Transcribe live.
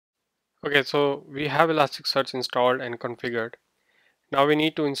Okay, so we have Elasticsearch installed and configured. Now we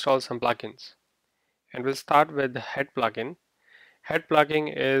need to install some plugins. And we'll start with the head plugin. Head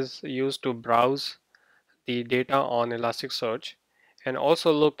plugin is used to browse the data on Elasticsearch and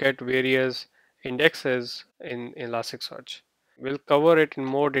also look at various indexes in Elasticsearch. We'll cover it in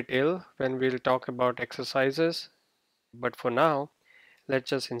more detail when we'll talk about exercises, but for now, let's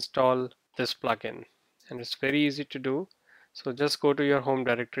just install this plugin. And it's very easy to do. So just go to your home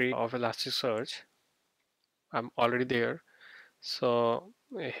directory of Elasticsearch. I'm already there. So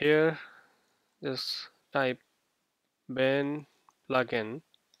here, just type bin plugin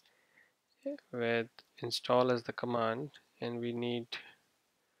with install as the command, and we need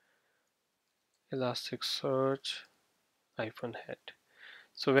Elasticsearch -head.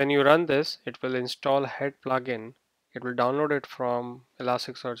 So when you run this, it will install head plugin. It will download it from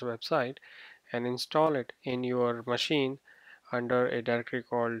Elasticsearch website and install it in your machine under a directory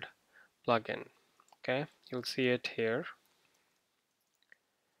called plugin. Okay, you'll see it here.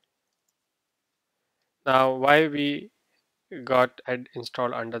 Now why we got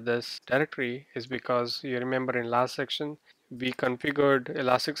installed under this directory is because you remember in last section we configured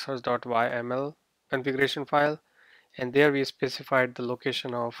elasticsearch.yml configuration file, and there we specified the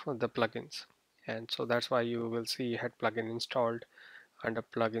location of the plugins, and so that's why you will see head plugin installed under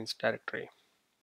plugins directory.